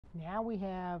Now we've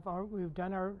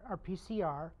done our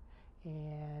PCR,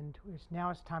 and now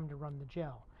it's time to run the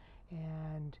gel.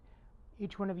 And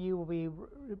each one of you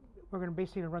we're going to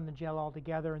basically run the gel all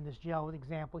together, and this gel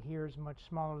example here is much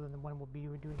smaller than the one we'll be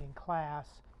doing in class.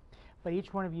 But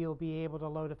each one of you will be able to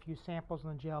load a few samples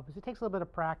on the gel, because it takes a little bit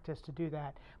of practice to do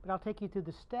that. But I'll take you through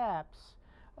the steps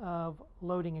of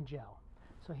loading a gel.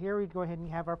 So here we go ahead and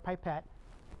have our pipette.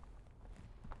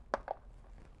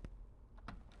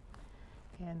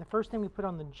 And the first thing we put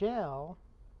on the gel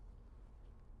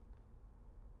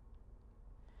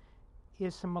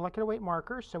is some molecular weight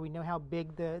markers, so we know how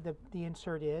big the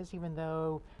insert is, even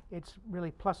though it's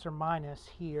really plus or minus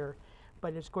here.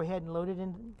 But just go ahead and load it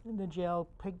in the gel,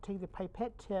 take the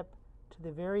pipette tip to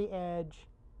the very edge,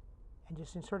 and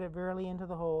just insert it very into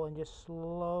the hole, and just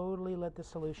slowly let the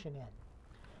solution in.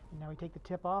 And now we take the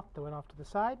tip off, throw it off to the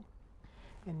side.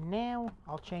 And now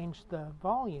I'll change the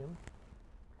volume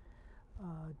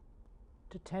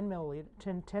to 10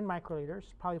 microliters,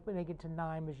 probably putting it to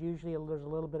 9, because usually there's a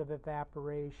little bit of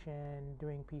evaporation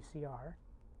doing PCR.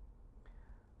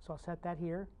 So I'll set that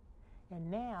here.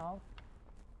 And now,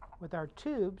 with our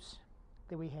tubes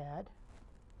that we had,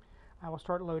 I will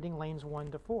start loading lanes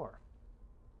 1 to 4.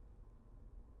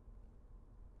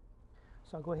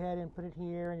 So I'll go ahead and put it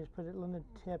here, and just put it on the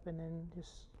tip, and then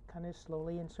just kind of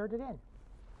slowly insert it in.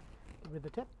 Get rid of the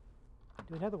tip,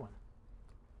 do another one.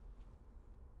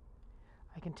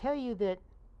 I can tell you that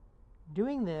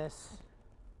doing this,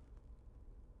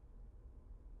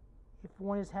 if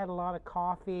one has had a lot of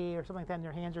coffee or something like that and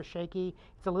their hands are shaky,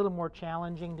 it's a little more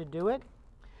challenging to do it.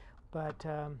 But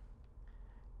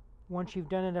once you've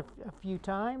done it a few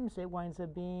times, it winds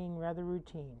up being rather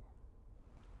routine.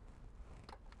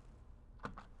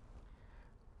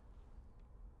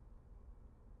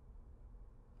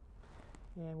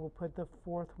 And we'll put the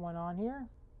fourth one on here.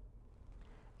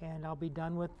 And I'll be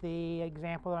done with the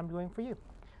example that I'm doing for you.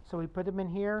 So we put them in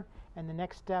here, and the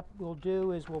next step we'll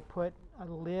do is we'll put a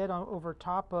lid over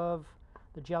top of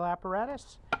the gel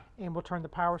apparatus, and we'll turn the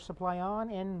power supply on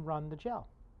and run the gel.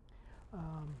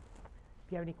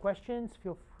 If you have any questions,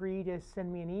 feel free to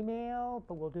send me an email,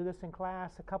 but we'll do this in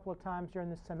class a couple of times during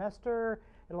the semester.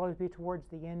 It'll always be towards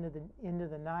the end of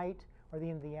the night or the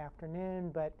end of the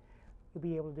afternoon, but you'll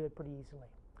be able to do it pretty easily.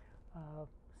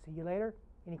 See you later.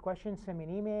 Any questions, send me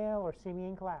an email or see me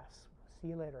in class. See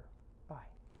you later.